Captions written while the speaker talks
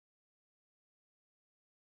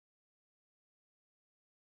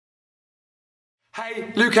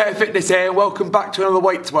Hey, Hayter Fitness here, welcome back to another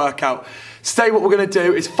weights workout. Today what we're going to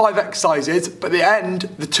do is 5 exercises, but at the end,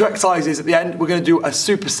 the 2 exercises at the end, we're going to do a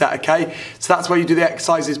superset, okay? So that's where you do the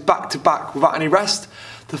exercises back to back without any rest.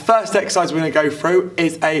 The first exercise we're going to go through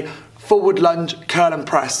is a forward lunge, curl and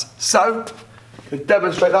press. So, I'm going to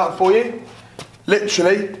demonstrate that for you.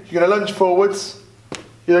 Literally, you're going to lunge forwards,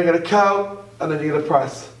 you're then going to curl, and then you're going to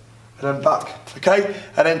press, and then back, okay?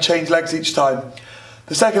 And then change legs each time.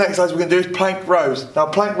 The second exercise we're going to do is plank rows. Now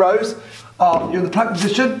plank rows are, you're in the plank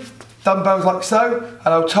position, dumbbells like so, and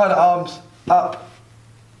I'll turn the arms up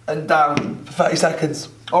and down for 30 seconds.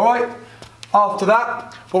 Alright? After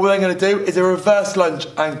that, what we're then going to do is a reverse lunge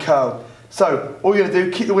and curl. So, all you're going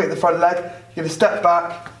to do, keep the weight in the front leg, you're going to step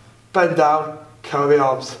back, bend down, curl the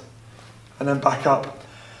arms, and then back up.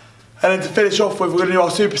 And then to finish off with, we're going to do our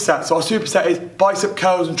superset. So our superset is bicep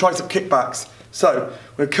curls and tricep kickbacks. So,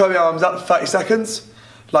 we're going to curl the arms up for 30 seconds.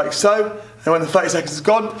 Like so, and when the 30 seconds is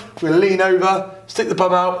gone, we're going to lean over, stick the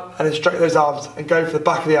bum out, and then straighten those arms, and go for the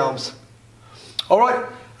back of the arms. Alright,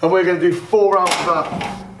 and we're going to do 4 rounds of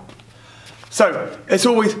that. So, it's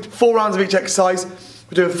always 4 rounds of each exercise.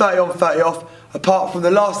 We're doing 30 on, 30 off, apart from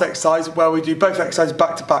the last exercise, where we do both exercises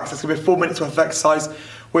back to back. So it's going to be 4 minutes worth of exercise,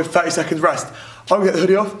 with 30 seconds rest. I'm going to get the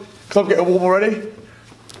hoodie off, because I'm getting warm already.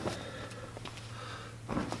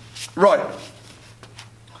 Right.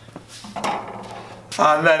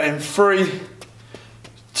 And then in 3,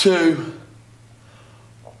 2,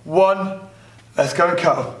 1, let's go and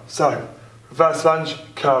curl. So, reverse lunge,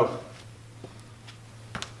 curl.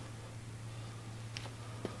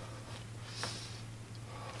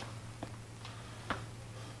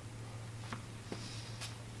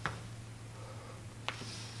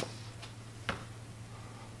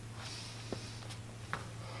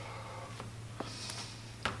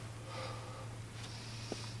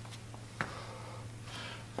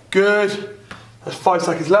 Good. There's 5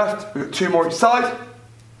 seconds left. We've got 2 more each side.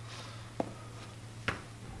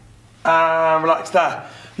 And relax there.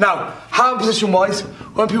 Now, hand position wise,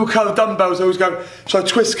 when people curl the dumbbells, they always go, should I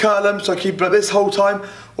twist curl them? Should I keep them like this whole time?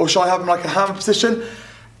 Or should I have them like a hand position?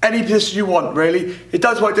 Any position you want, really. It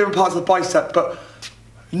does work different parts of the bicep, but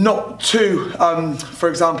not too, for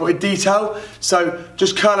example, in detail. So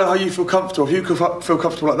just curl them how you feel comfortable. If you feel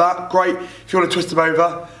comfortable like that, great. If you want to twist them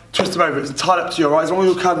over, twist them over. It's entirely up to you, alright? As long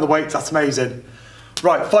as you're curling the weights, that's amazing.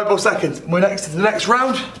 Right, 5 more seconds. And we're next to the next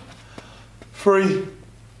round. 3,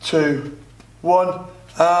 2, 1,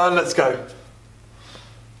 and let's go.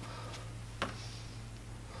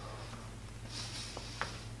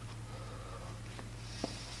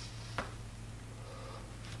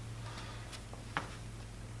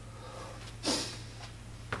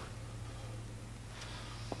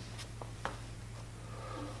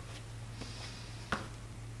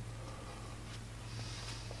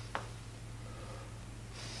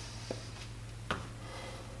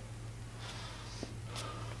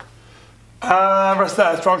 And rest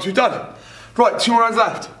there, it's round 2 done. Right, 2 more rounds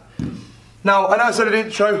left. Now, I know I said in the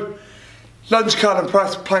intro, lunge, curl and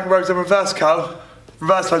press, plank rows and reverse curl.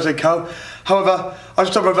 Reverse lunge and curl. However, I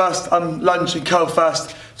just done reverse lunge and curl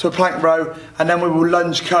first to a plank row, and then we will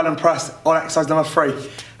lunge, curl and press on exercise number 3. And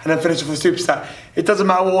then finish off with a superset. It doesn't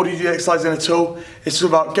matter what order you do the exercise in at all. It's just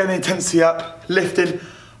about getting the intensity up, lifting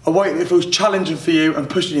a weight that feels challenging for you and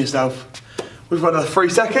pushing yourself. We've got another 3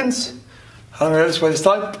 seconds. I'm going to go this way this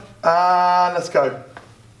time. And let's go.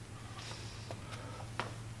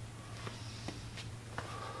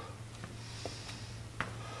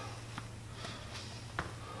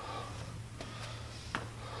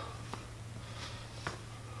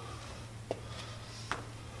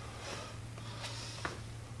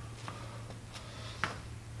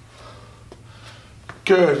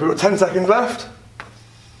 Good, we've got 10 seconds left.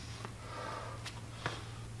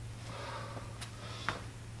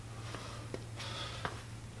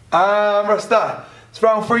 And rest there. It's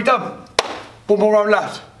round 3 done. 1 more round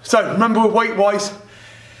left. So remember, with weight wise,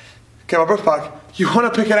 get my breath back. You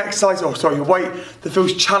want to pick an exercise, or sorry, a weight that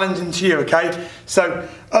feels challenging to you, okay? So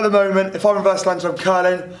at the moment, if I'm reverse lunge and I'm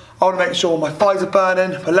curling, I want to make sure my thighs are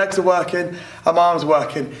burning, my legs are working, and my arms are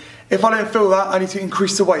working. If I don't feel that, I need to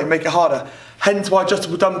increase the weight and make it harder. Hence why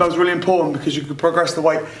adjustable dumbbells are really important, because you can progress the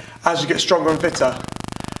weight as you get stronger and fitter.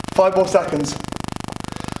 5 more seconds.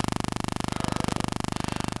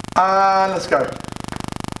 And let's go.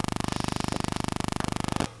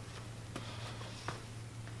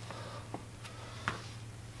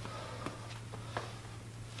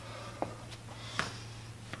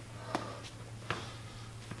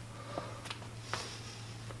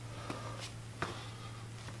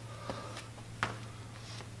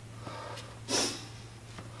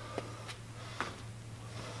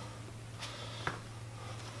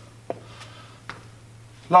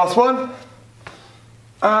 Last one.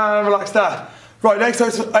 And relax there. Right, next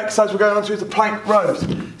exercise we're going on to is the plank rows.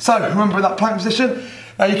 So remember in that plank position.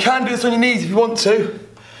 Now you can do this on your knees if you want to.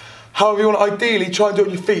 However, you want to ideally try and do it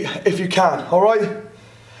on your feet if you can, alright?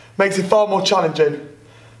 Makes it far more challenging.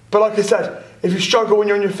 But like I said, if you struggle when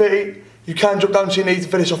you're on your feet, you can drop down to your knees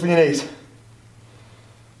and finish off on your knees.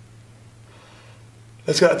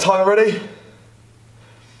 Let's get that timer ready.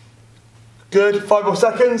 Good, 5 more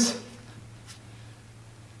seconds.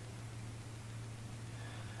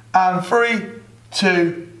 And 3,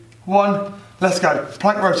 2, 1, let's go.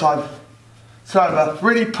 Plank row time. So remember,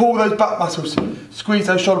 really pull those back muscles, squeeze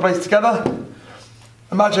those shoulder blades together.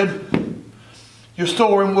 Imagine you're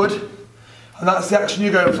storing wood, and that's the action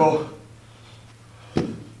you're going for.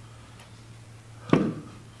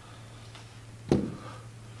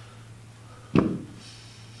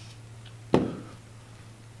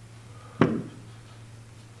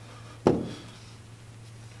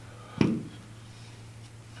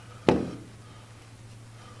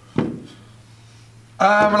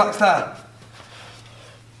 And relax there.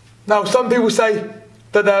 Now, some people say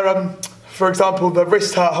that they're, for example, their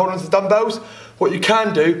wrists hurt holding onto dumbbells. What you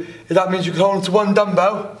can do is that means you can hold onto one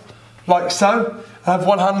dumbbell, like so, and have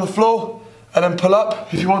one hand on the floor, and then pull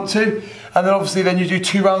up if you want to. And then obviously then you do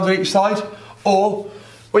 2 rounds on each side. Or,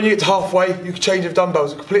 when you get to halfway, you can change of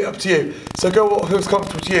dumbbells. It's completely up to you. So go what feels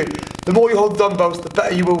comfortable to you. The more you hold the dumbbells, the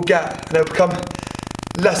better you will get, and they'll become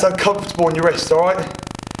less uncomfortable on your wrists, alright?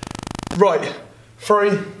 Right,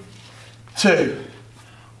 3, 2,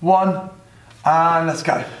 1, and let's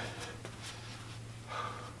go.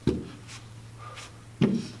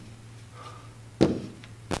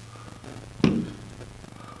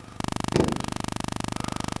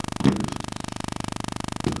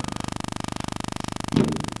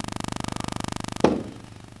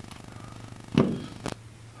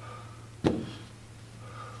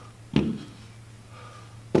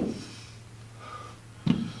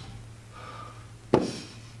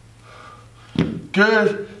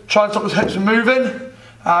 Good. Try and stop those hips from moving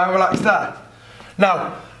and relax there.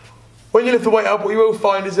 Now, when you lift the weight up, what you will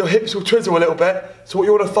find is your hips will twizzle a little bit. So what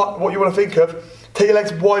you want to think of, take your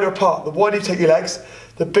legs wider apart. The wider you take your legs,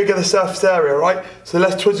 the bigger the surface area, right? So the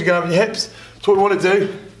less twizzle you're going to have in your hips. So what we want to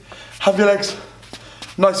do, have your legs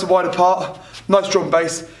nice and wide apart, nice strong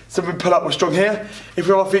base. So we pull up, we're strong here. If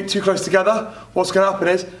we have our feet too close together, what's going to happen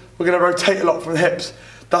is we're going to rotate a lot from the hips.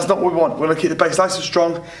 That's not what we want. We're going to keep the base nice and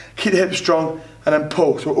strong, keep the hips strong, and then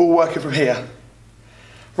pull. So we're all working from here.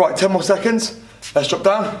 Right, 10 more seconds. Let's drop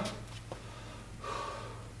down.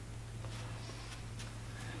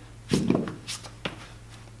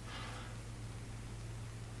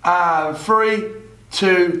 And 3,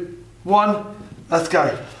 2, 1, let's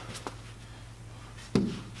go.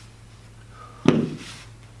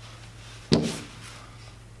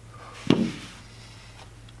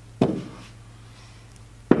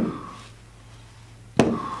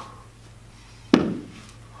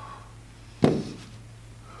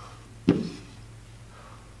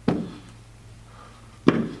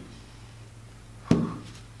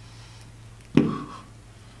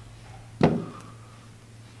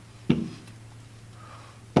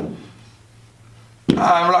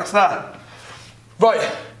 And relax there. Right,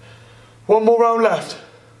 one more round left.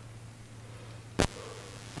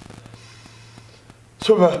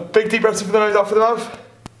 So remember, big deep breaths in for the nose, out for the mouth.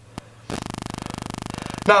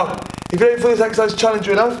 Now, if you don't feel this exercise challenge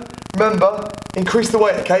you enough, remember, increase the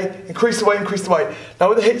weight, okay? Increase the weight, increase the weight. Now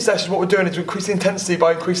with the HIIT session, what we're doing is we increase the intensity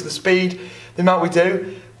by increasing the speed, the amount we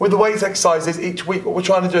do. With the weights exercises each week, what we're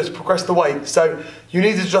trying to do is progress the weight. So you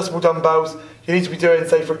need adjustable dumbbells. You need to be doing,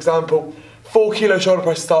 say for example, 4 kilo shoulder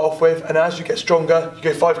press to start off with, and as you get stronger, you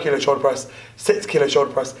go 5 kilo shoulder press, 6 kilo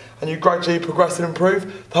shoulder press, and you gradually progress and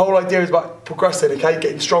improve. The whole idea is about progressing, okay,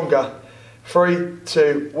 getting stronger. 3,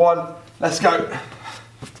 2, 1, let's go.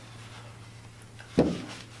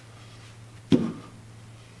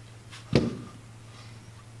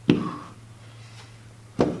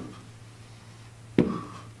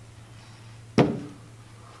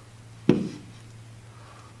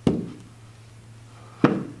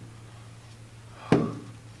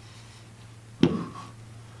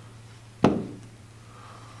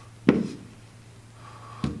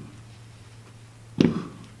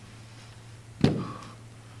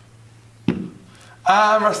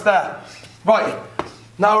 And rest there. Right,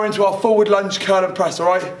 now we're into our forward lunge, curl and press, all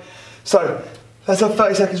right? So, let's have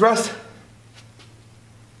 30 seconds rest.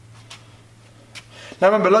 Now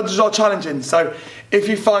remember, lunges are challenging, so if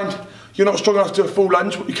you find you're not strong enough to do a full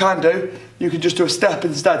lunge, what you can do, you can just do a step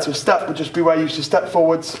instead. So a step would just be where you used to step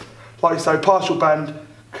forwards, like so, partial bend,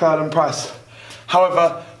 curl and press.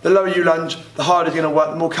 However, the lower you lunge, the harder you're going to work,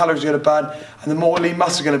 the more calories you're going to burn, and the more lean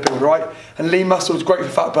muscle you're going to build, right? And lean muscle is great for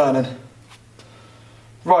fat burning.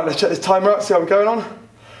 Right, let's check this timer out, see how we're going on.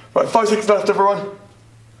 Right, 5 seconds left, everyone.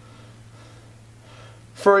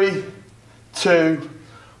 3, 2,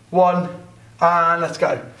 1, and let's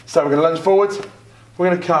go. So we're going to lunge forwards, we're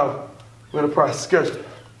going to curl, we're going to press, good.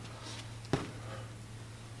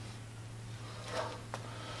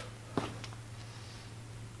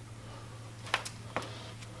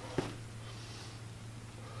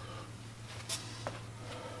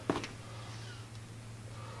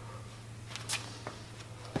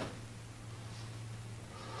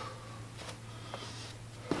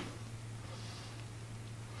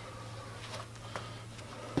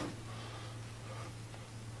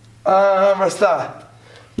 Rest there.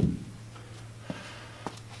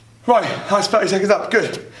 Right, that's 30 seconds up,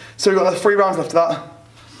 good. So we've got another 3 rounds left of that.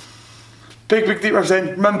 Big deep breaths in.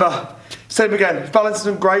 Remember, same again, if balance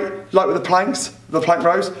isn't great, like with the planks, the plank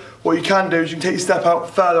rows, what you can do is you can take your step out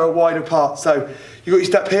further or wider apart. So you've got your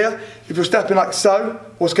step here, if you're stepping like so,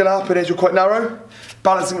 what's going to happen is you're quite narrow,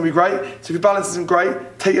 balance isn't going to be great. So if your balance isn't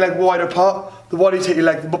great, take your leg wider apart. The wider you take your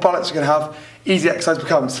leg, the more balance you're going to have, easy exercise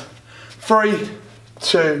becomes. 3,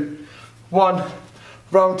 2, 1,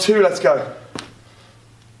 round 2, let's go.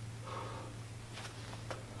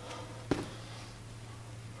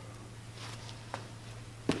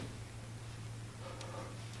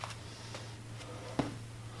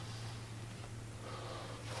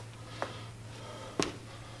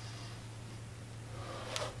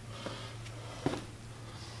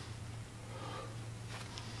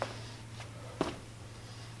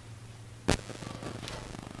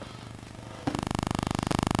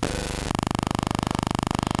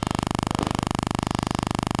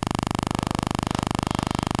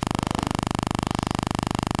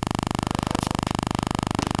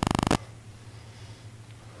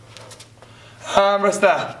 Rest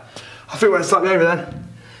there. I think we're slightly over then.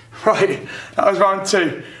 Right, that was round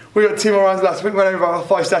 2. We've got 2 more rounds left. I think we went over about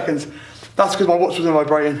 5 seconds. That's because my watch wasn't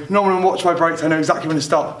vibrating. Normally when my watch vibrates, I know exactly when to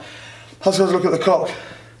stop. That's because I look at the clock.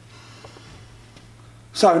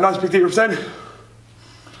 So, nice big deep breaths in.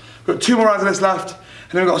 We've got 2 more rounds of this left,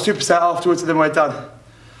 and then we've got a superset afterwards, and then we're done.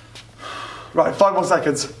 Right, 5 more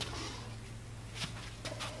seconds.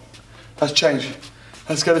 Let's change.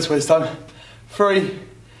 Let's go this way this time. 3,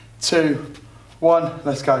 2, 1,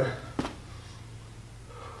 let's go.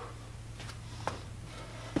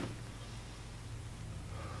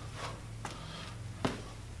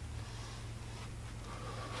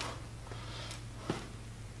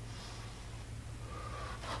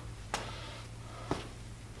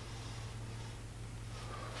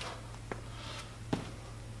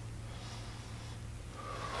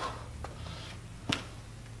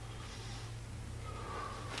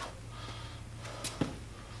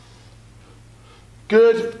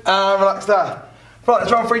 Good, and relax there. Right,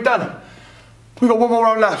 that's round 3 done. We've got 1 more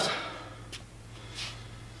round left.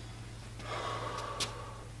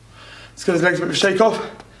 Let's give his legs a bit of a shake off.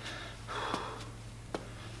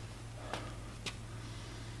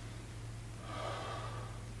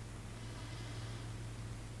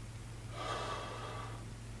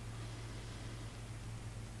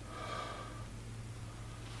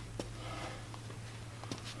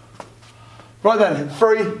 Right then,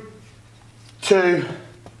 3, 2,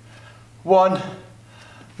 1,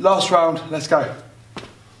 last round, let's go.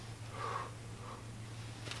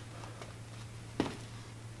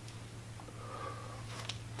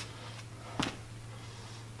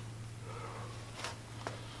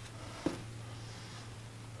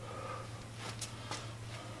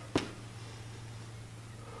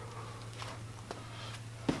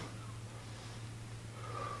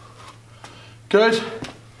 Good,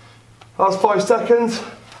 last 5 seconds.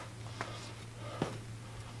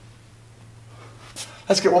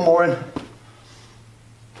 Let's get 1 more in.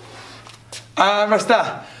 And rest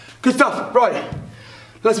there. Good stuff. Right,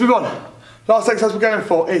 let's move on. Last exercise we're going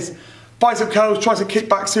for is bicep curls, tricep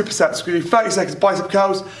kickbacks, supersets. We're going to do 30 seconds bicep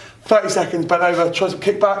curls, 30 seconds bent over, tricep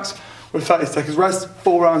kickbacks, with 30 seconds rest,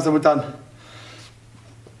 4 rounds, then we're done.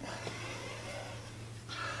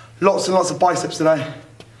 Lots and lots of biceps today.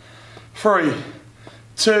 3,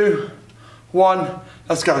 2, 1,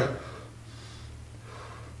 let's go.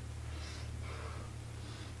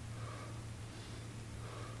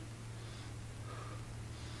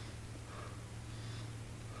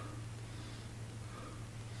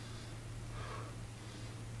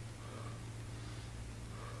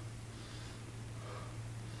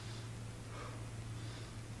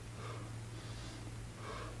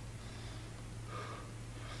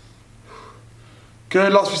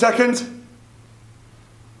 Good, last few seconds.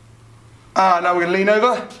 And now we're going to lean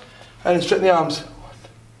over and then straighten the arms.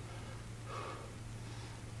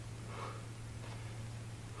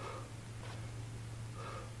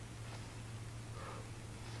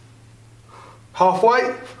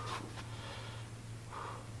 Halfway.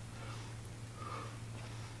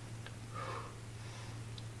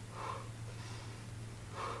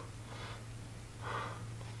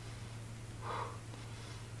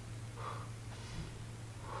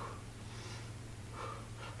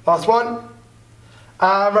 Last one.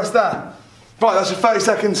 And rest there. Right, that's your 30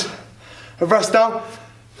 seconds of rest now.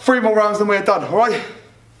 3 more rounds and we're done, alright?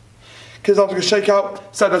 Because I'm going to shake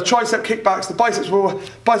out. So the tricep kickbacks, the biceps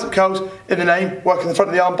bicep curls in the name, working the front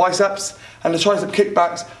of the arm biceps, and the tricep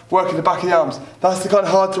kickbacks working the back of the arms. That's the kind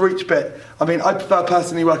of hard to reach bit. I mean, I prefer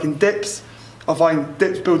personally working dips. I find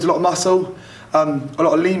dips builds a lot of muscle, a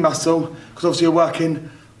lot of lean muscle, because obviously you're working,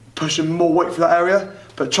 pushing more weight for that area.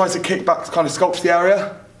 But tricep kickbacks kind of sculpts the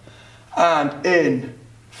area. And in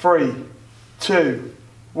 3, 2,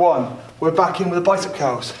 1, we're back in with the bicep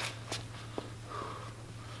curls.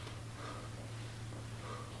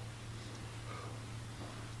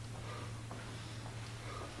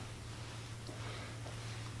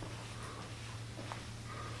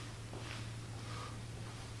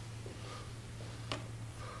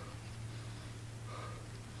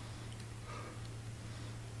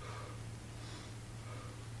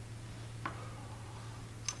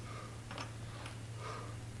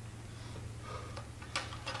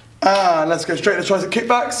 And let's go straight into tricep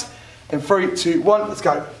kickbacks. In 3, 2, 1, let's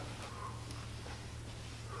go.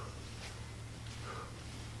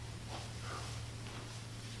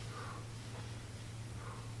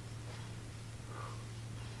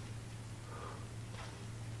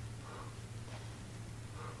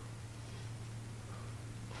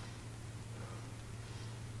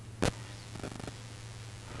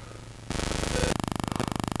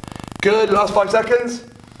 Good, last 5 seconds.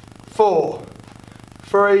 4,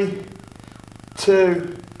 3,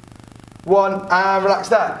 2, 1, and relax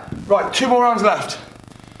there. Right, 2 more rounds left.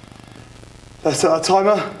 Let's set our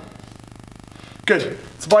timer. Good.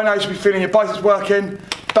 So by now you should be feeling your biceps working,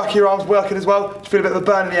 back of your arms working as well. Just feel a bit of a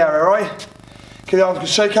burn in the area, right? Give the arms a good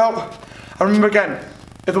shake out. And remember again,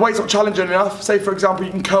 if the weight's not challenging enough, say for example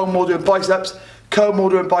you can curl more doing biceps, curl more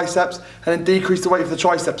doing biceps, and then decrease the weight for the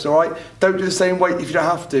triceps, all right? Don't do the same weight if you don't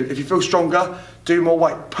have to. If you feel stronger, do more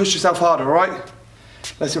weight. Push yourself harder, all right?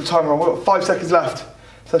 Let's see what time we're on. We've got 5 seconds left.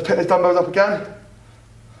 So let's pick those dumbbells up again.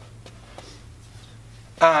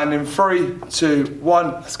 And in 3, 2,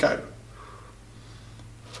 1, let's go.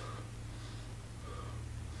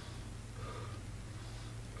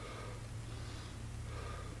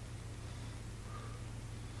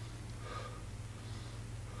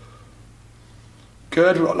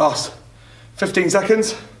 Good, we've got last 15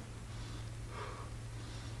 seconds.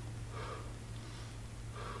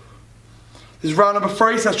 This is round number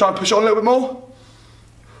 3, so let's try and push it on a little bit more.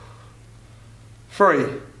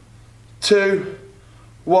 3, 2,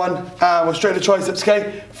 1, and we're straight to triceps,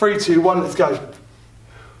 okay? 3, 2, 1, let's go.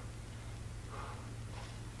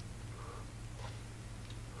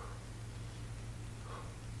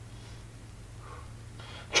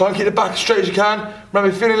 Try and keep the back as straight as you can. Remember,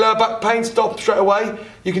 if you're feeling lower back pain, stop straight away.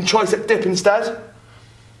 You can tricep dip instead.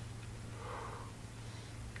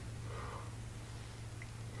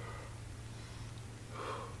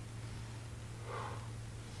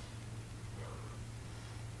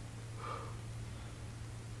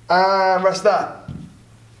 And rest there.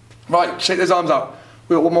 Right, shake those arms out.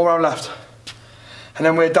 We've got 1 more round left. And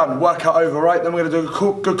then we're done, workout over, right? Then we're gonna do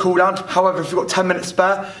a good cool down. However, if you've got 10 minutes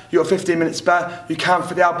spare, you've got 15 minutes spare, you can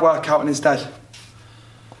fit the ab workout in instead.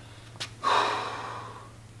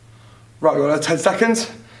 Right, we've got another 10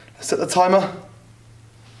 seconds. Let's set the timer.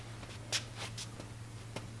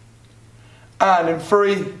 And in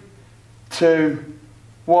 3, 2,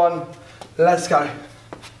 1, let's go.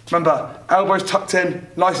 Remember, elbows tucked in,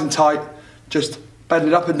 nice and tight. Just bend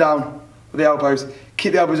it up and down with the elbows.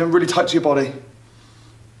 Keep the elbows in really tight to your body.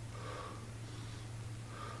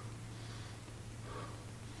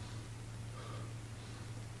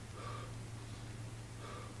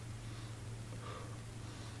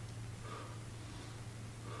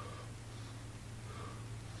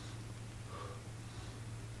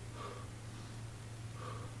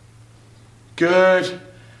 Good.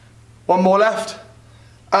 1 more left.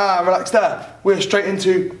 And relax there. We're straight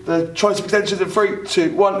into the tricep extensions in 3,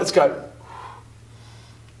 2, 1, let's go.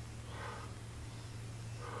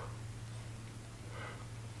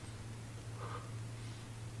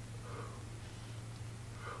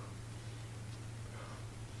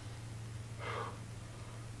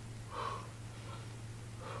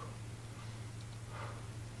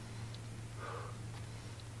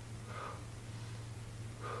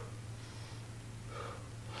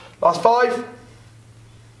 Last 5.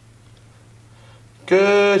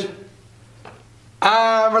 Good.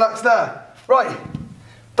 And relax there. Right,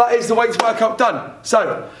 that is the weights workout done.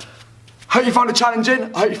 So, hope you found it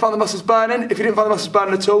challenging. I hope you found the muscles burning. If you didn't find the muscles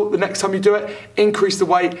burning at all, the next time you do it, increase the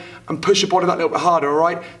weight and push your body that little bit harder, all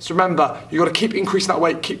right? So remember, you've got to keep increasing that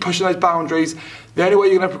weight, keep pushing those boundaries. The only way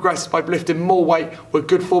you're going to progress is by lifting more weight with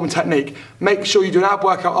good form and technique. Make sure you do an ab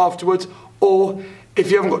workout afterwards, or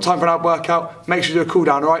if you haven't got time for an ab workout, make sure you do a cool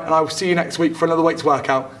down, all right? And I will see you next week for another weights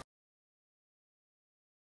workout.